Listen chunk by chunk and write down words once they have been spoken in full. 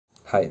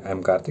Hi,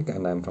 I'm Kartik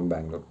and I'm from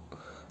Bangalore.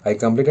 I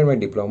completed my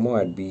diploma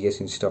at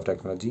BS Institute of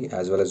Technology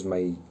as well as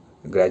my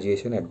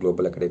graduation at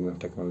Global Academy of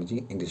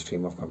Technology in the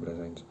stream of computer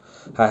science.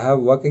 I have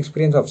work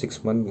experience of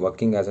 6 months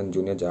working as a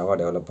junior Java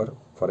developer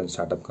for a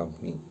startup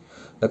company.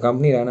 The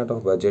company ran out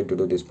of budget due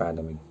to this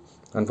pandemic.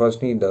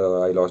 Unfortunately,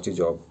 I lost the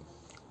job.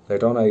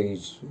 Later on,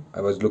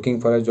 I was looking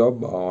for a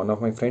job. One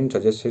of my friends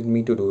suggested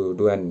me to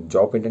do a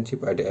job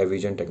internship at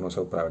Evision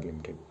Technoserve Pvt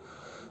Ltd.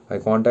 I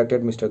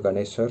contacted Mr.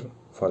 Ganesh sir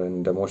for a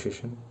demo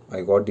session.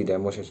 I got the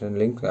demo session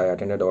link. I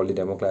attended all the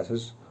demo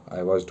classes.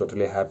 I was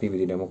totally happy with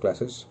the demo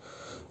classes.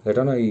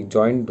 Later on, I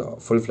joined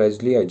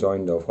full-fledgedly. I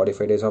joined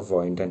 45 days of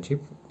internship.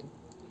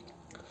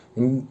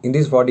 In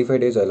these 45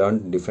 days, I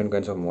learned different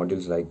kinds of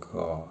modules like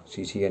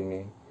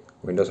CCNA,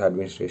 Windows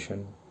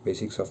administration,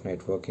 basics of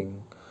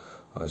networking,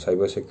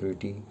 cyber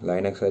security,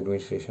 Linux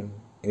administration.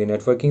 In the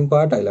networking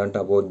part, I learned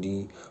about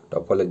the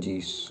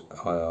topologies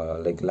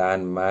like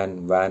LAN,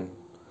 MAN, WAN,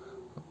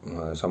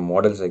 some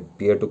models like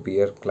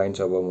peer-to-peer client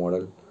server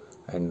model,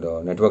 and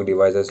network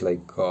devices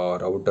like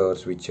routers,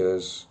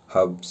 switches,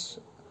 hubs.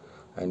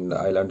 And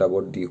I learned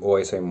about the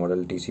OSI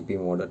model,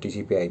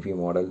 TCP IP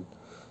model.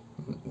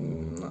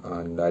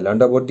 And I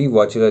learned about the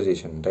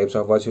virtualization, types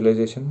of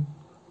virtualization,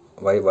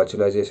 why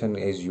virtualization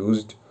is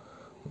used.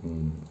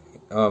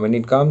 When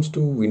it comes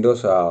to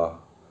Windows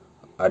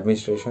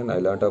administration, I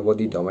learned about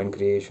the domain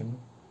creation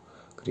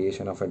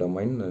of a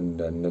domain, and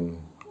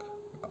then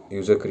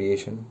user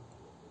creation.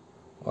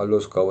 All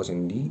those covers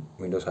in the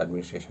Windows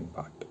administration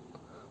part.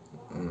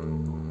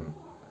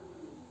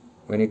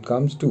 When it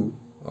comes to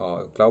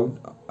cloud,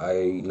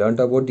 I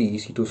learned about the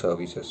EC2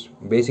 services,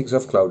 basics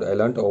of cloud. I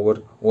learned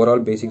overall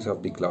basics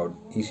of the cloud,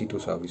 EC2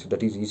 services,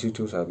 that is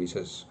EC2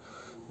 services.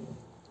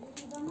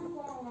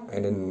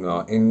 And then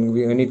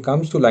when it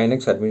comes to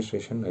Linux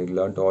administration, I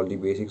learned all the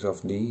basics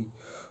of the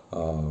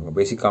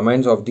basic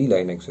commands of the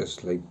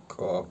Linuxes,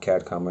 like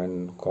cat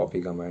command,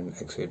 copy command,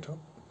 etc.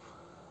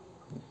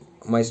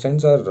 My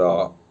strengths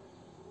are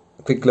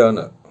quick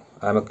learner.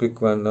 I'm a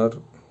quick learner,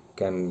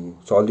 can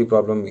solve the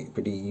problem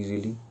pretty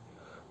easily.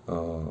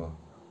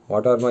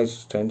 What are my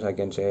strengths? I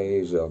can say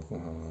is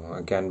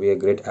I can be a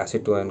great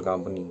asset to a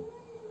company.